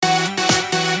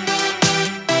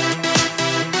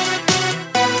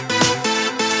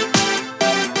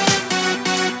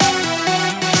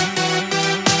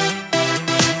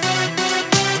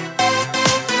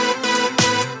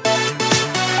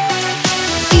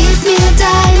Gib mir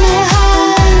deine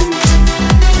Hand,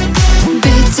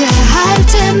 bitte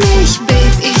halte mich,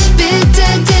 Babe, ich bitte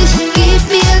dich. Gib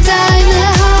mir deine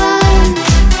Hand,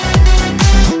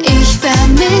 ich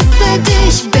vermisse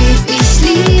dich, Babe, ich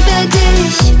liebe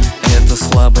dich. Это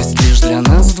слабость лишь для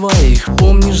нас двоих.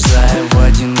 Помнишь, зая, в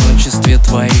одиночестве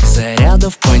твоих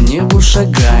зарядов по небу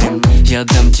шагаем. Я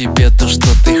дам тебе то, что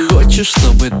ты хочешь,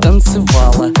 чтобы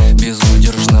танцевала,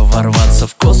 безудержно ворваться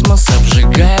в космос,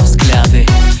 обжигая взгляды.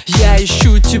 Я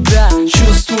ищу тебя,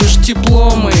 чувствуешь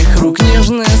тепло моих рук,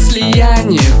 нежное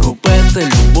слияние губ. Это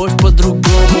любовь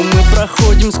по-другому, мы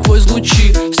проходим сквозь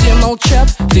лучи. Все молчат,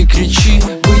 ты кричи,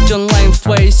 быть онлайн в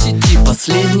твоей сети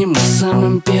последним и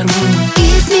самым первым.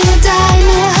 Gib mir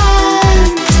deine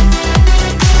Hand,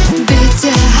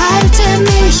 bitte halte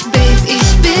mich, Babe, ich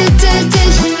bitte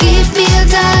dich. Gib mir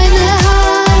deine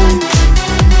Hand,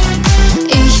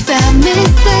 ich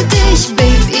vermisse dich,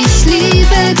 Babe, ich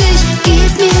liebe dich.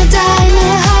 Gib mir deine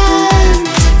Hand,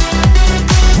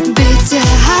 bitte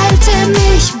halte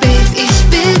mich, Babe, ich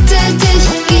bitte dich.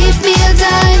 Gib mir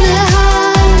deine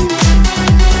Hand,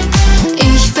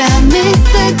 ich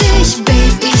vermisse dich,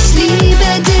 Babe, ich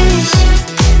liebe dich.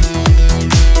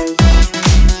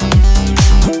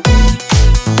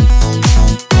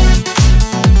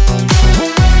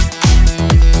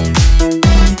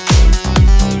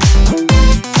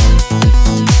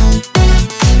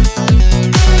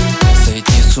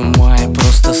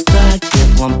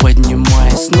 Пеплом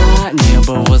поднимаясь на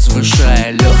небо,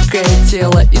 возвышая легкое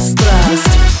тело и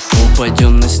страсть.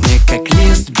 Упадем на снег, как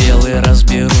лист белый,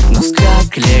 разберут нас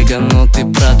как лего, но ты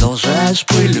продолжаешь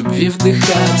пыль любви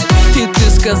вдыхать. И ты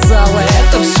сказала,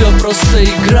 это все просто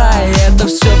игра, и это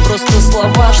все просто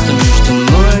слова, что между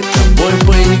мной и тобой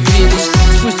появились,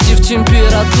 спустив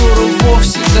температуру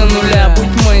вовсе до нуля.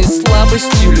 Будь моей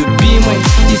слабостью любимой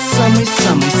и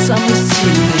самой-самой-самой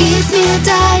сильной. Gib mir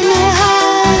deine